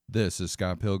This is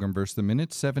Scott Pilgrim vs. the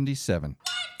Minute 77.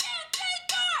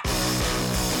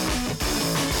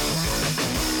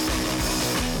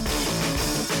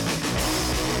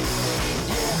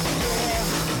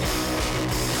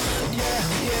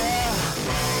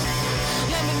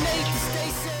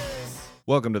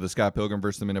 Welcome to the Scott Pilgrim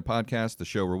vs. the Minute podcast, the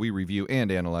show where we review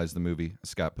and analyze the movie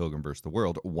Scott Pilgrim vs. the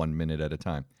World 1 minute at a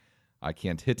time. I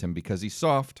can't hit him because he's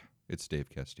soft. It's Dave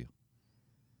Castile.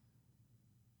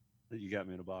 You got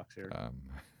me in a box here.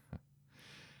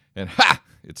 And ha!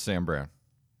 It's Sam Brown.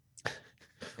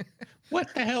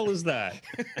 What the hell is that?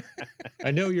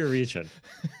 I know you're reaching.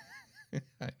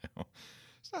 I know.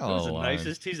 It's not That was the line.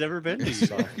 nicest he's ever been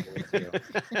to you.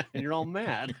 And you're all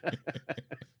mad.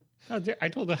 I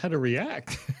told her how to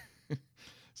react.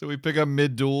 So we pick up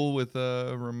mid-duel with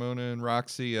Ramona and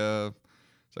Roxy. It's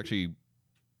actually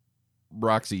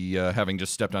Roxy having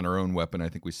just stepped on her own weapon. I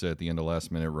think we said at the end of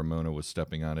last minute Ramona was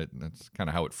stepping on it, and that's kind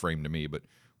of how it framed to me, but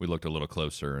we looked a little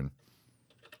closer, and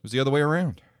it was the other way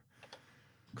around.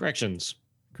 Corrections.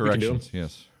 Corrections,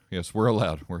 yes. Yes, we're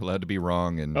allowed. We're allowed to be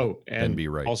wrong and then be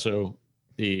right. Also,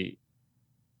 the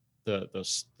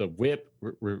whip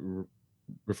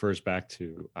refers back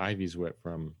to Ivy's whip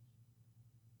from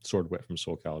Sword Whip from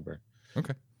Soul Calibur.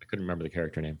 Okay. I couldn't remember the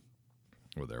character name.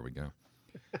 Well, there we go.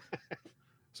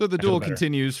 So the duel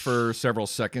continues for several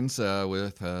seconds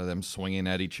with them swinging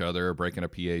at each other, breaking a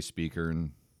PA speaker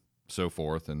and so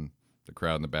forth, and the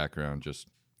crowd in the background just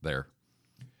there.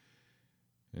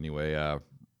 Anyway,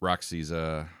 Roxy's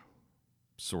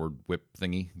sword whip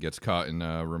thingy gets caught in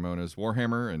Ramona's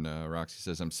Warhammer, and Roxy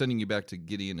says, "I'm sending you back to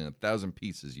Gideon in 1,000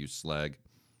 pieces, you slag."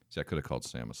 See, I could have called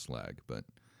Sam a slag, but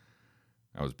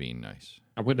I was being nice.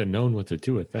 I would have known what to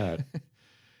do with that.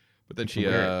 But then she,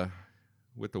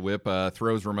 with the whip,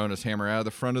 throws Ramona's hammer out of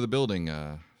the front of the building.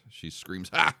 She screams,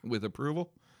 "Ha!" with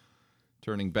approval,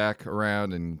 turning back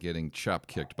around and getting chop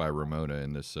kicked by Ramona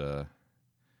in this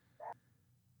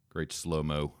great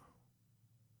slow-mo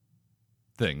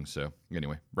thing. So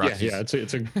anyway, Roxy's...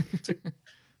 it's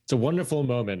a wonderful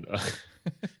moment.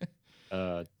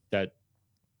 That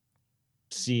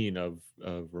scene of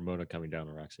Ramona coming down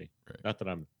on Roxy. Right. Not that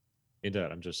I'm into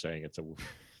that. I'm just saying it's the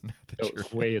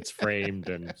way it's framed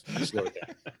and slowed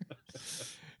down.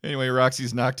 Anyway,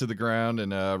 Roxy's knocked to the ground,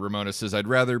 and Ramona says, "I'd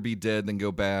rather be dead than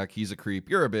go back. He's a creep.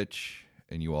 You're a bitch,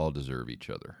 and you all deserve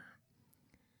each other."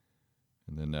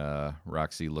 And then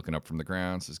Roxy, looking up from the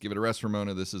ground, says, "Give it a rest,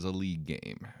 Ramona. This is a league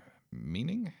game."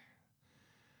 Meaning?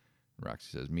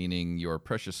 Roxy says, "Meaning your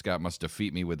precious Scott must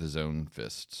defeat me with his own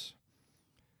fists."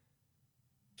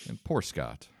 And poor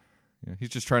Scott. Yeah, he's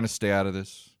just trying to stay out of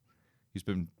this. He's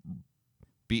been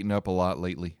beaten up a lot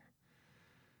lately.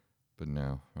 But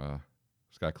no,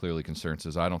 Scott clearly concerned,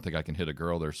 says, "I don't think I can hit a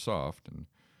girl. They're soft." And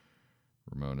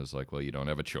Ramona's like, "Well, you don't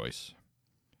have a choice."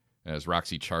 As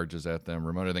Roxy charges at them,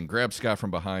 Ramona then grabs Scott from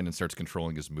behind and starts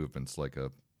controlling his movements like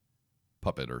a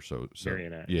puppet or so.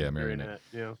 Marionette. Yeah, marionette.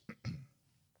 Yeah.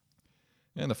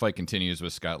 And the fight continues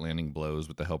with Scott landing blows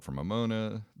with the help from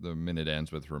Ramona. The minute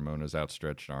ends with Ramona's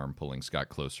outstretched arm pulling Scott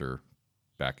closer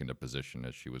back into position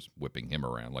as she was whipping him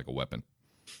around like a weapon.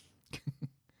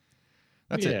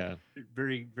 That's it.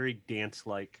 Very, very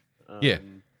dance-like. Yeah,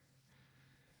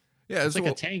 it's like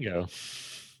a tango.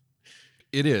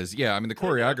 It is. Yeah, I mean, the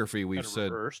choreography we've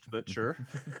said... reversed, but sure.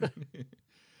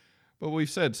 But we've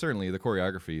said certainly the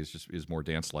choreography is more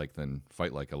dance-like than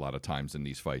fight-like a lot of times in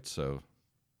these fights, so...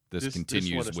 This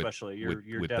continues this one especially.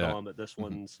 You're dead on, but this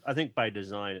one's, I think by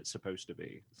design, it's supposed to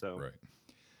be. So right.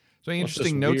 So any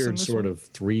interesting notes weird in this sort one?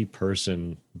 of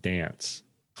 3-person dance.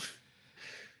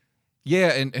 Yeah,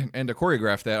 and to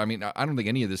choreograph that, I mean, I don't think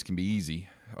any of this can be easy.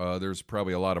 There's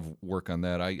probably a lot of work on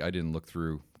that. I didn't look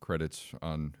through credits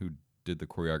on who did the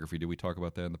choreography. Did we talk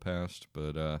about that in the past?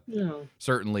 But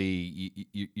certainly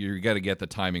you got to get the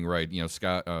timing right. You know,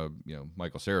 Scott,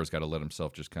 Michael Cera's got to let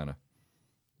himself just kind of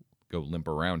go limp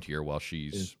around here while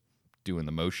she's doing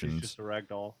the motions. She's just a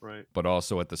ragdoll, right? But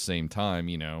also at the same time,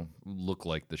 look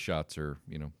like the shots are,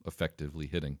 effectively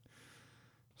hitting.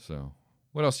 So,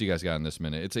 what else do you guys got in this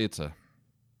minute? It's a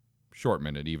short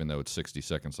minute, even though it's 60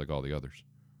 seconds like all the others.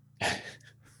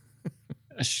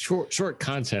 short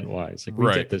content wise, like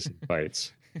we get this in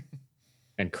fights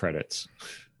and credits.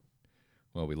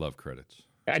 Well, we love credits.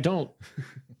 I don't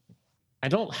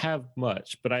have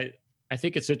much, but I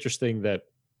think it's interesting that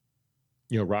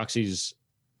Roxy's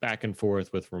back and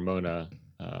forth with Ramona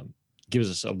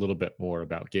gives us a little bit more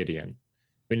about Gideon.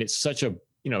 I mean, it's such a,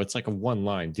 it's like a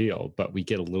one-line deal, but we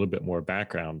get a little bit more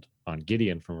background on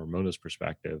Gideon from Ramona's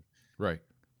perspective. Right.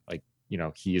 Like,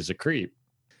 he is a creep.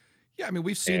 Yeah, I mean,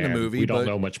 we've seen the movie. We don't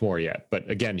know much more yet. But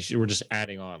again, we're just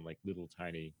adding on like little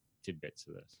tiny tidbits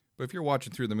of this. But if you're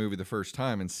watching through the movie the first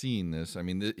time and seeing this, I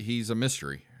mean, he's a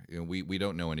mystery. You know, we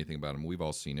don't know anything about him. We've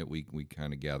all seen it. We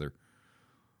kind of gather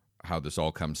how this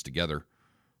all comes together,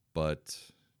 but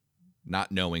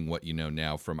not knowing what you know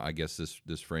now from, I guess,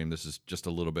 this frame, this is just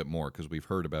a little bit more because we've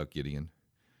heard about Gideon.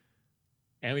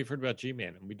 And we've heard about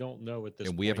G-Man, and we don't know at this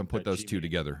And point we haven't put those G-Man two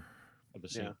together. are the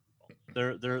same.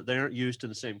 They aren't used in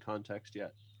the same context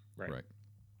yet. Right. All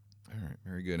right.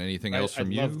 Very good. Anything else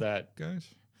from you? I love that guys.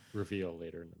 Reveal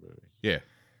later in the movie. Yeah.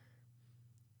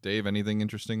 Dave, anything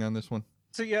interesting on this one?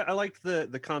 So yeah, I liked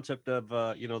the concept of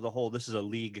the whole this is a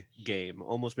league game,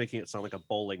 almost making it sound like a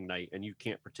bowling night, and you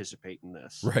can't participate in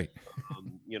this, Right.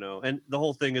 And the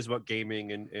whole thing is about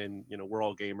gaming, and we're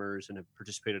all gamers and have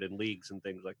participated in leagues and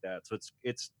things like that. So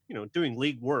it's doing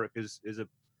league work is a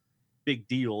big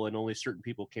deal, and only certain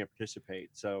people can't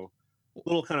participate. So a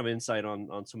little kind of insight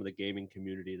on some of the gaming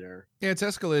community there. Yeah, it's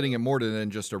escalating it more than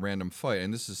just a random fight,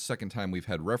 and this is the second time we've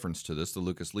had reference to this. The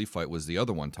Lucas Lee fight was the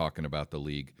other one talking about the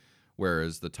league.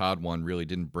 Whereas the Todd one really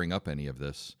didn't bring up any of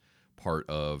this part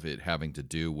of it having to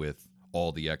do with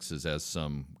all the X's as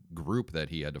some group that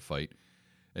he had to fight,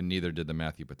 and neither did the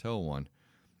Matthew Patel one.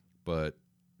 But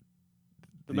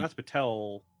the Matthew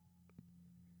Patel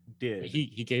did.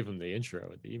 He gave him the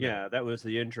intro at the email. Yeah, that was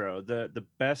the intro. The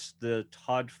best the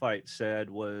Todd fight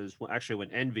said was actually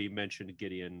when Envy mentioned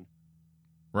Gideon,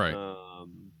 right,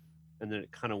 and then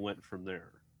it kind of went from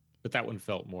there. But that one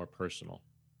felt more personal.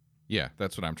 Yeah,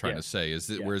 that's what I'm trying to say. Is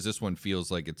that whereas this one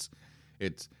feels like it's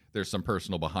there's some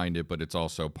personal behind it, but it's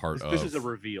also part of. This is a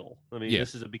reveal. I mean,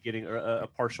 this is a beginning, a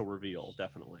partial reveal,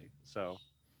 definitely. So.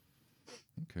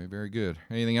 Okay, very good.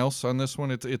 Anything else on this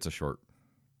one? It's a short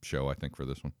show, I think, for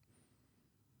this one.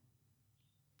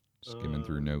 Skimming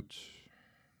through notes.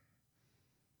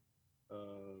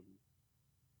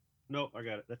 No, I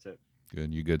got it. That's it.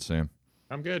 Good. You good, Sam?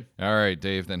 I'm good. All right,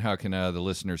 Dave. Then how can the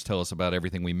listeners tell us about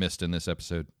everything we missed in this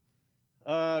episode?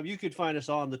 You could find us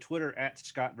on the Twitter at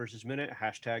Scott vs. Minute,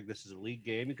 hashtag This Is a League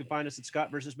Game. You can find us at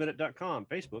ScottVersusMinute.com,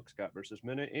 Facebook, Scott vs.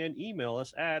 Minute, and email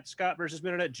us at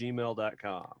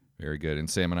ScottVersusMinute@gmail.com. Very good. And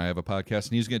Sam and I have a podcast,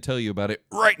 and he's going to tell you about it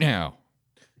right now.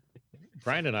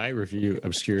 Brian and I review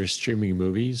obscure streaming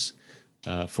movies.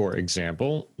 For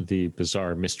example, the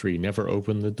bizarre mystery Never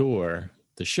Opened the Door.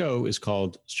 The show is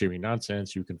called Streaming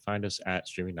Nonsense. You can find us at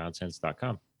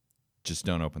streamingnonsense.com. Just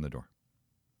don't open the door.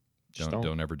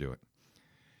 Don't ever do it.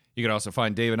 You can also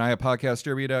find Dave and I at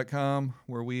podcastderby.com,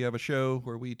 where we have a show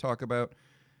where we talk about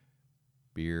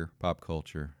beer, pop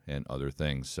culture, and other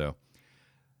things. So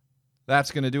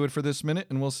that's going to do it for this minute,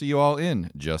 and we'll see you all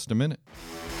in just a minute.